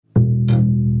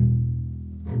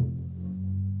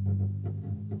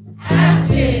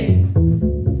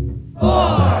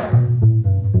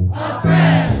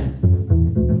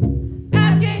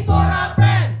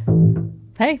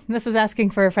This is Asking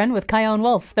for a Friend with Kyone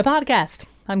Wolf, the podcast.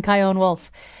 I'm Kyone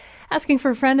Wolf. Asking for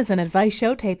a Friend is an advice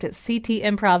show taped at CT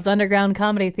Improv's Underground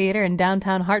Comedy Theater in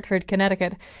downtown Hartford,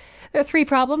 Connecticut. There are 3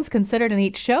 problems considered in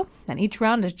each show, and each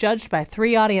round is judged by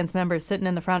 3 audience members sitting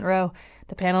in the front row.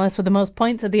 The panelist with the most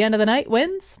points at the end of the night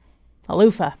wins a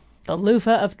loofah, the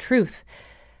loofah of truth.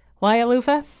 Why a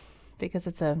loofah? Because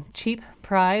it's a cheap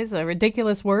prize, a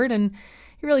ridiculous word, and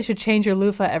you really should change your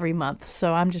loofah every month,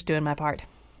 so I'm just doing my part.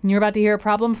 You're about to hear a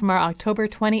problem from our October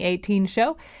 2018 show,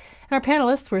 and our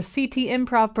panelists were CT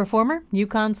Improv performer,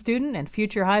 UConn student, and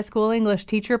future high school English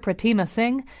teacher Pratima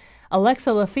Singh,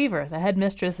 Alexa Lefevre, the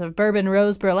headmistress of Bourbon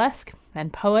Rose Burlesque,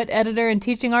 and poet, editor, and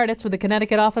teaching artist with the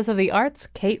Connecticut Office of the Arts,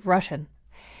 Kate Rushin.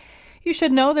 You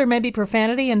should know there may be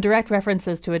profanity and direct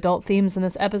references to adult themes in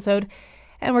this episode,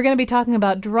 and we're going to be talking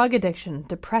about drug addiction,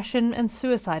 depression, and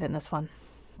suicide in this one.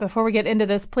 Before we get into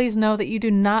this, please know that you do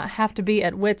not have to be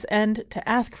at wit's end to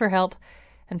ask for help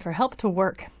and for help to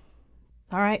work.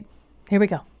 All right, here we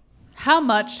go. How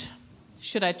much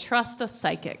should I trust a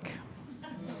psychic?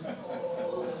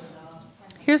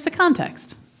 Here's the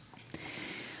context.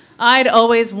 I'd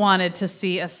always wanted to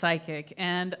see a psychic,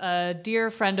 and a dear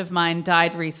friend of mine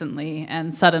died recently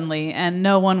and suddenly, and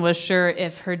no one was sure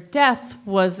if her death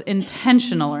was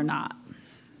intentional or not.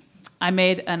 I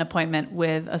made an appointment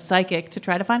with a psychic to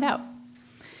try to find out.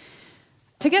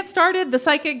 To get started, the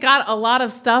psychic got a lot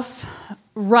of stuff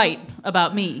right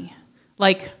about me,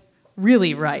 like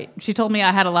really right. She told me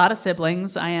I had a lot of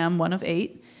siblings, I am one of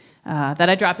 8, that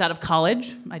I dropped out of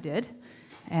college, I did,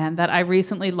 and that I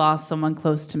recently lost someone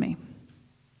close to me.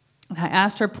 And I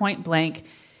asked her point blank,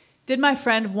 did my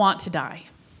friend want to die?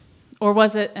 Or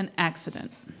was it an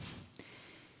accident?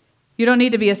 You don't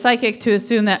need to be a psychic to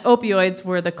assume that opioids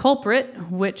were the culprit,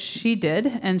 which she did,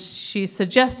 and she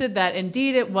suggested that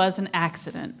indeed it was an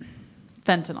accident,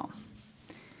 fentanyl,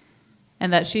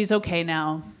 and that she's okay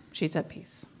now, she's at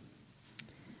peace.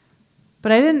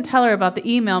 But I didn't tell her about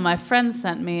the email my friend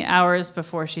sent me hours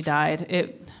before she died.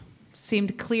 It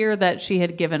seemed clear that she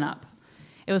had given up.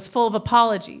 It was full of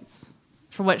apologies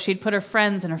for what she'd put her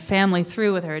friends and her family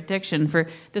through with her addiction, for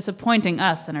disappointing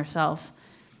us and herself.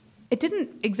 It didn't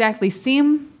exactly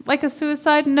seem like a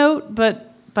suicide note,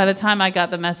 but by the time I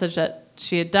got the message that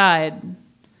she had died,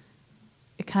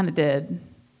 it kind of did.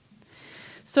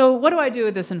 So what do I do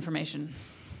with this information?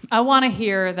 I want to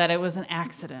hear that it was an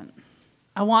accident.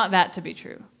 I want that to be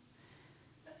true.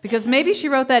 Because maybe she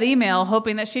wrote that email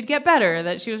hoping that she'd get better,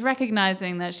 that she was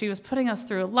recognizing that she was putting us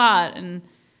through a lot, and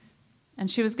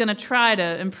she was going to try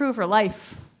to improve her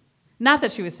life. Not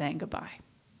that she was saying goodbye.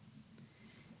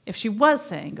 If she was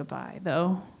saying goodbye,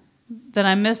 though, then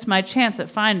I missed my chance at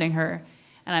finding her,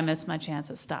 and I missed my chance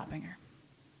at stopping her.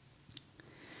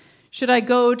 Should I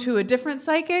go to a different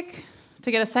psychic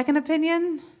to get a second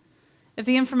opinion? If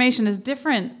the information is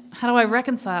different, how do I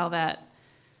reconcile that?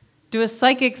 Do a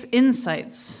psychic's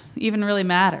insights even really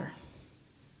matter?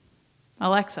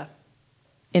 Alexa.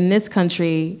 In this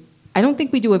country, I don't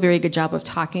think we do a very good job of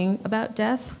talking about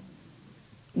death.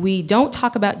 We don't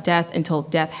talk about death until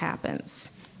death happens.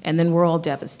 And then we're all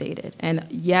devastated. And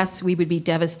yes, we would be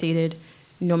devastated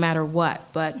no matter what,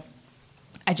 but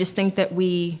I just think that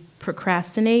we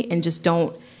procrastinate and just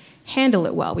don't handle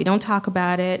it well. We don't talk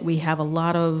about it. We have a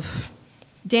lot of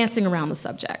dancing around the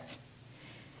subject.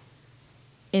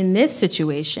 In this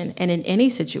situation, and in any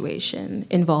situation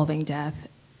involving death,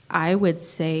 I would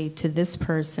say to this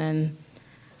person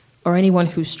or anyone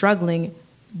who's struggling,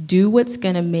 do what's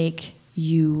gonna make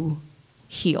you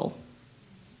heal.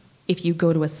 If you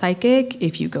go to a psychic,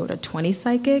 if you go to 20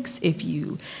 psychics, if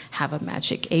you have a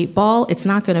magic 8 ball, it's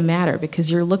not going to matter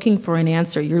because you're looking for an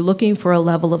answer. You're looking for a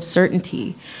level of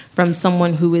certainty from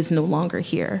someone who is no longer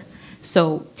here.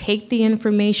 So take the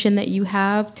information that you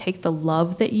have, take the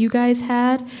love that you guys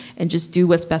had, and just do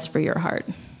what's best for your heart.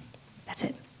 That's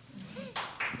it.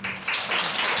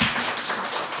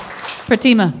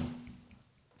 Pratima.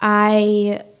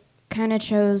 I kind of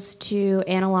chose to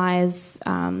analyze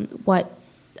what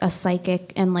a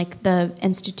psychic and like the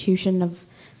institution of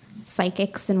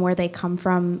psychics and where they come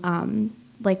from,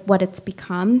 like what it's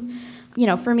become. You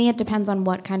know, for me, it depends on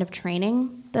what kind of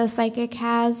training the psychic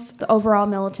has. The overall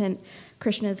militant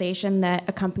Christianization that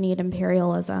accompanied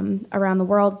imperialism around the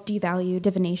world devalued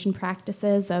divination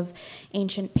practices of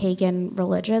ancient pagan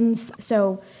religions.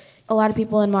 So a lot of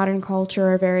people in modern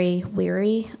culture are very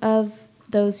weary of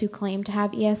those who claim to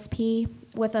have ESP,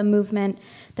 with a movement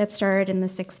that started in the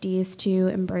 60s to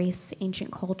embrace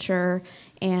ancient culture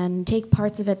and take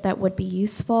parts of it that would be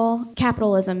useful.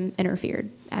 Capitalism interfered,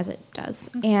 as it does.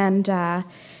 And,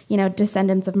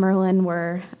 descendants of Merlin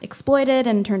were exploited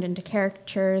and turned into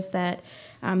caricatures that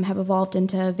have evolved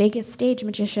into Vegas stage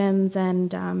magicians,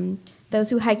 and those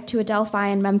who hiked to Adelphi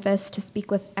and Memphis to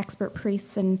speak with expert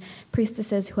priests and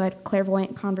priestesses who had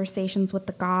clairvoyant conversations with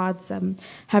the gods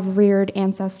have reared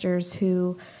ancestors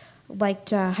who liked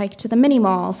to hike to the mini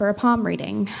mall for a palm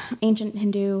reading. Ancient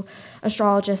Hindu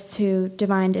astrologists who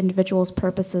divined individuals'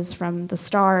 purposes from the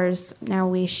stars. Now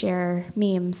we share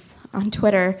memes on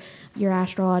Twitter. Your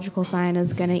astrological sign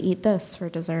is going to eat this for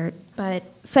dessert. But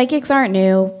psychics aren't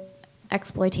new.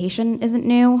 Exploitation isn't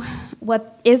new.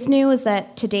 What is new is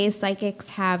that today's psychics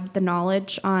have the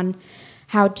knowledge on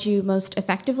how to most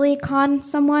effectively con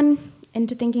someone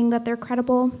into thinking that they're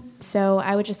credible. So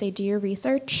I would just say do your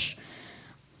research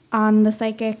on the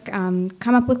psychic. Come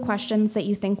up with questions that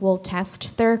you think will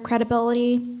test their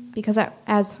credibility, because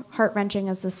as heart-wrenching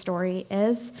as this story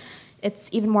is, it's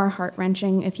even more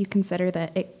heart-wrenching if you consider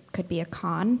that it could be a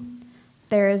con.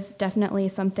 There is definitely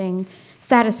something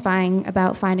satisfying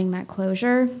about finding that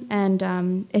closure,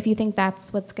 and if you think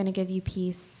that's what's going to give you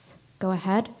peace, go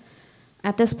ahead.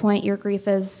 At this point, your grief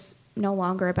is no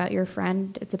longer about your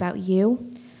friend, it's about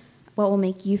you. What will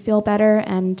make you feel better,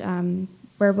 and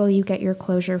where will you get your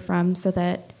closure from so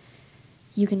that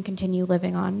you can continue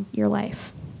living on your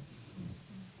life?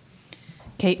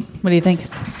 Kate, what do you think?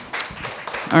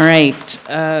 All right.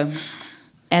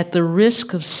 At the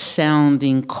risk of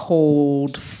sounding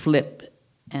cold, flip,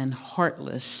 and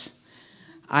heartless,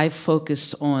 I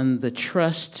focus on the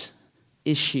trust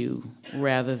issue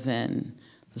rather than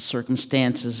the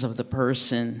circumstances of the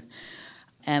person.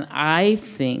 And I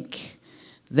think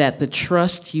that the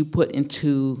trust you put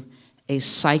into a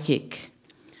psychic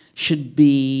should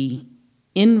be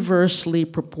inversely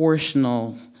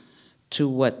proportional to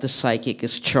what the psychic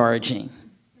is charging.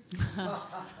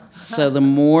 So the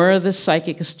more the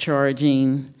psychic is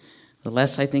charging, the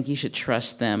less I think you should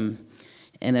trust them.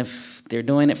 And if they're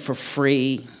doing it for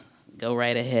free, go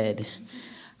right ahead.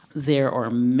 There are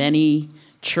many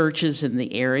churches in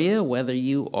the area, whether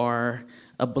you are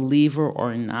a believer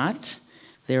or not.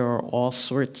 There are all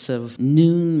sorts of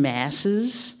noon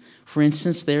masses. For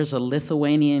instance, there's a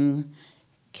Lithuanian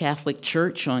Catholic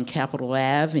church on Capitol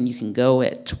Ave, and you can go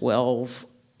at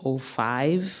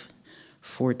 12:05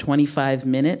 for 25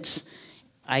 minutes.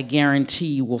 I guarantee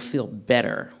you will feel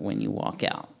better when you walk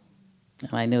out.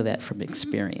 And I know that from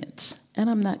experience. And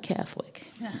I'm not Catholic.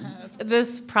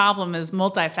 This problem is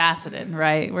multifaceted,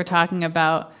 right? We're talking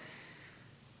about,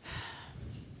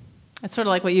 it's sort of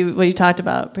like what you talked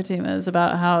about, Pratima, is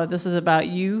about how this is about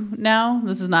you now.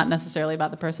 This is not necessarily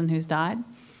about the person who's died.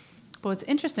 But what's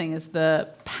interesting is the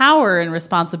power and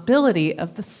responsibility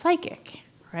of the psychic,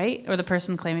 right? Or the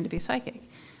person claiming to be psychic.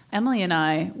 Emily and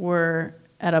I were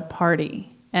at a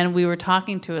party, and we were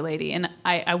talking to a lady, and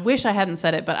I wish I hadn't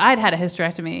said it, but I'd had a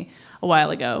hysterectomy a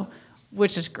while ago,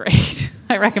 which is great.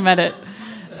 I recommend it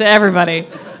to everybody.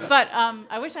 But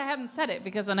I wish I hadn't said it,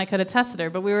 because then I could have tested her.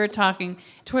 But we were talking,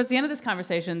 towards the end of this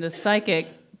conversation, this psychic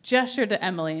gestured to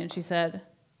Emily, and she said,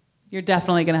 "You're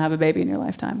definitely going to have a baby in your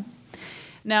lifetime."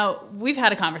 Now, we've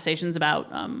had conversations about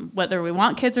whether we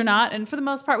want kids or not, and for the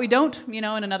most part, we don't. In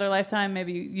another lifetime,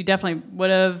 maybe you definitely would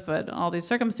have, but all these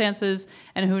circumstances,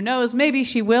 and who knows, maybe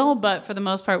she will, but for the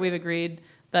most part, we've agreed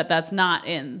that that's not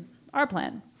in our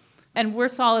plan. And we're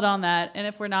solid on that, and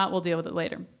if we're not, we'll deal with it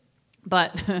later.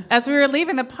 But as we were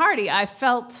leaving the party, I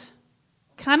felt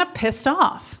kind of pissed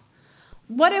off.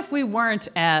 What if we weren't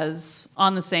as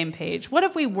on the same page? What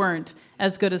if we weren't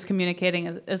as good as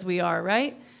communicating as we are,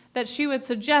 right? That she would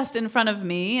suggest in front of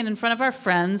me and in front of our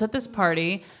friends at this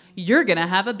party, "You're going to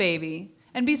have a baby,"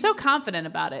 and be so confident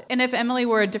about it. And if Emily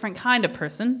were a different kind of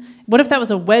person, what if that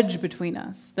was a wedge between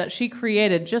us that she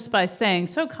created just by saying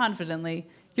so confidently,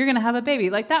 "You're going to have a baby"?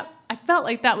 Like that, I felt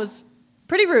like that was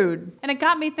pretty rude. And it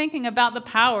got me thinking about the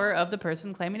power of the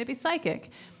person claiming to be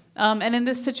psychic. And in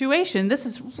this situation, this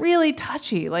is really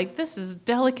touchy. Like, this is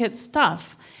delicate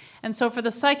stuff. And so for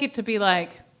the psychic to be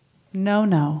like,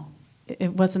 no,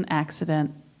 it was an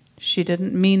accident. She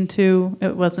didn't mean to.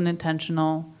 It wasn't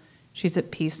intentional. She's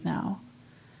at peace now.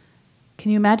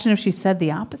 Can you imagine if she said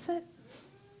the opposite?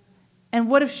 And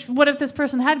what if this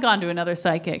person had gone to another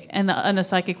psychic, and the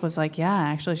psychic was like, "Yeah,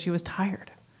 actually, she was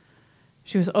tired.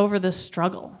 She was over this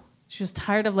struggle. She was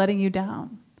tired of letting you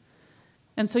down."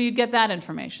 And so you'd get that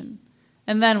information.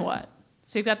 And then what?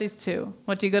 So you've got these two.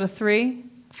 What, do you go to 3,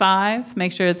 5,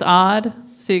 make sure it's odd,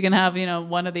 so you can have,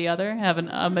 one or the other, have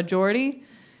a majority?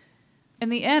 In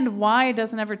the end, why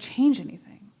doesn't ever change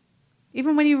anything.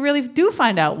 Even when you really do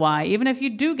find out why, even if you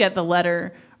do get the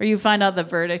letter or you find out the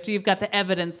verdict, or you've got the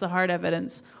evidence, the hard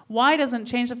evidence, why doesn't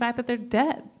change the fact that they're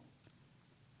dead?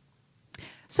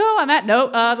 So on that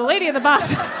note, the lady in the box.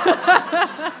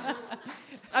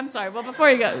 I'm sorry. Well,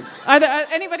 before you go,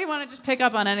 anybody want to just pick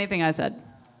up on anything I said?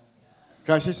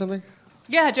 Can I say something?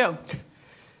 Yeah, Joe.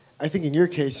 I think in your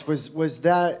case, was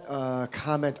that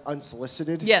comment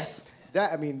unsolicited? Yes.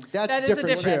 That's That is different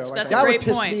a too. difference. Like, That's that a great would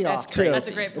piss point. me That's off great. too. That's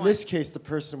a great In point. this case, the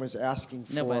person was asking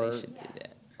for Nobody should do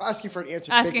that. asking for an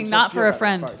answer. to make Asking themselves not feel for a better.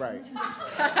 friend. Right.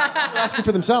 They're asking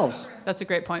for themselves. That's a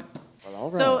great point. Well,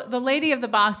 all right. So the lady of the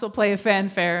box will play a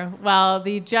fanfare while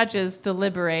the judges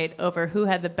deliberate over who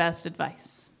had the best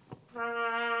advice.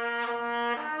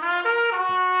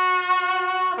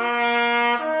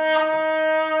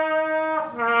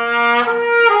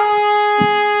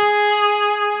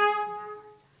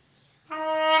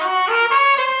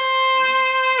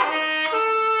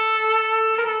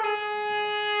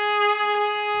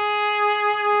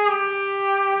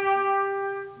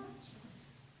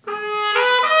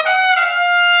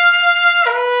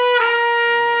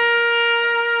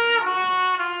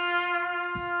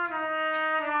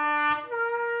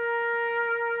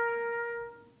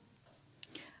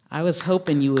 I was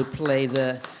hoping you would play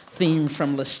the theme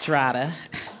from La Strada.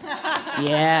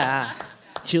 Yeah.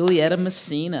 Julieta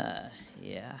Messina.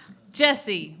 Yeah.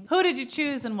 Jesse, who did you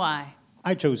choose and why?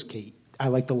 I chose Kate. I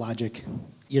like the logic.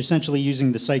 You're essentially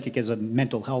using the psychic as a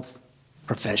mental health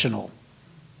professional,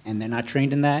 and they're not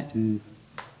trained in that, and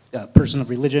a person of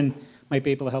religion might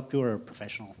be able to help you, or a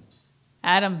professional.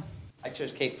 Adam. I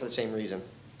chose Kate for the same reason.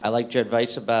 I liked your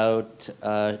advice about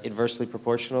inversely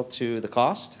proportional to the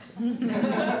cost.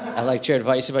 I liked your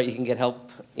advice about you can get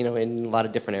help, in a lot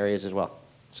of different areas as well.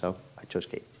 So I chose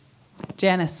Kate.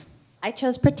 Janice. I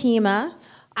chose Pratima.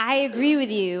 I agree with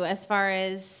you as far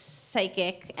as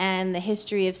psychic and the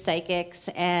history of psychics,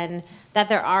 and that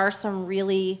there are some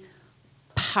really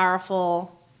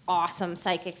powerful, awesome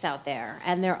psychics out there,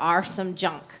 and there are some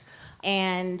junk.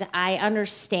 And I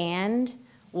understand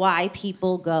why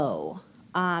people go,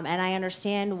 and I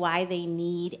understand why they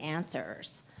need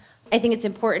answers. I think it's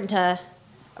important to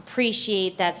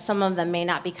appreciate that some of them may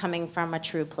not be coming from a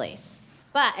true place.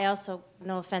 But I also,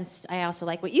 no offense, I also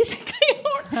like what you said.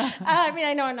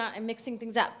 I know I'm mixing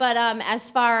things up. But as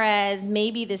far as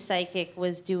maybe the psychic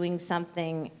was doing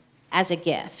something as a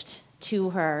gift to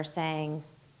her, saying,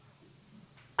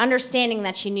 understanding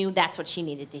that she knew that's what she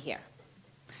needed to hear.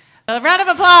 A round of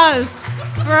applause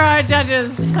for our judges.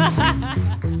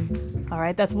 All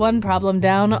right, that's one problem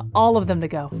down, all of them to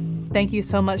go. Thank you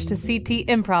so much to CT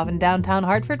Improv in downtown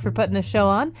Hartford for putting this show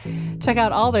on. Check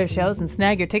out all their shows and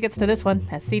snag your tickets to this one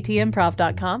at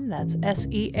ctimprov.com. That's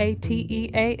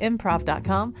SEATEA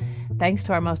improv.com. Thanks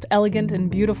to our most elegant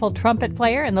and beautiful trumpet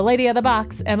player and the lady of the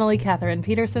box, Emily Catherine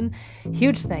Peterson.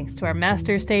 Huge thanks to our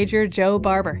master stager, Joe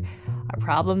Barber. Our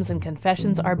problems and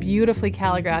confessions are beautifully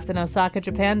calligraphed in Osaka,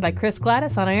 Japan by Chris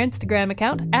Gladys on our Instagram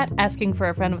account at Asking for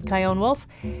a Friend with Kyone Wolf.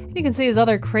 And you can see his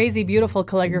other crazy beautiful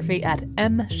calligraphy at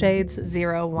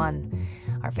mshades01.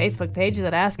 Our Facebook page is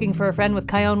at Asking for a Friend with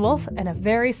Kyone Wolf, and a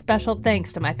very special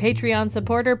thanks to my Patreon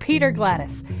supporter, Peter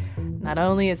Gladys. Not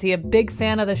only is he a big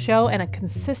fan of the show and a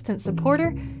consistent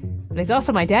supporter, but he's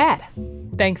also my dad.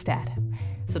 Thanks, Dad.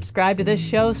 Subscribe to this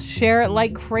show, share it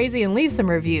like crazy, and leave some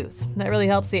reviews. That really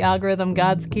helps the algorithm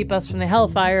gods keep us from the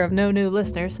hellfire of no new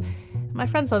listeners. My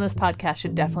friends on this podcast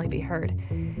should definitely be heard.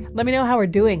 Let me know how we're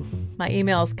doing. My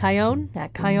email is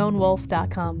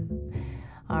kyone@kyonewolf.com.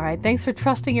 All right, thanks for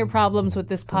trusting your problems with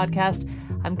this podcast.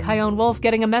 I'm Kyone Wolf,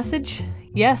 getting a message.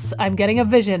 Yes, I'm getting a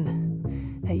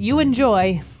vision that you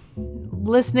enjoy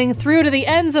listening through to the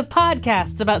ends of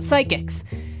podcasts about psychics.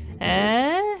 All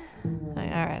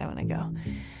right, I'm going to go.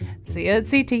 See you at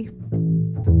CT.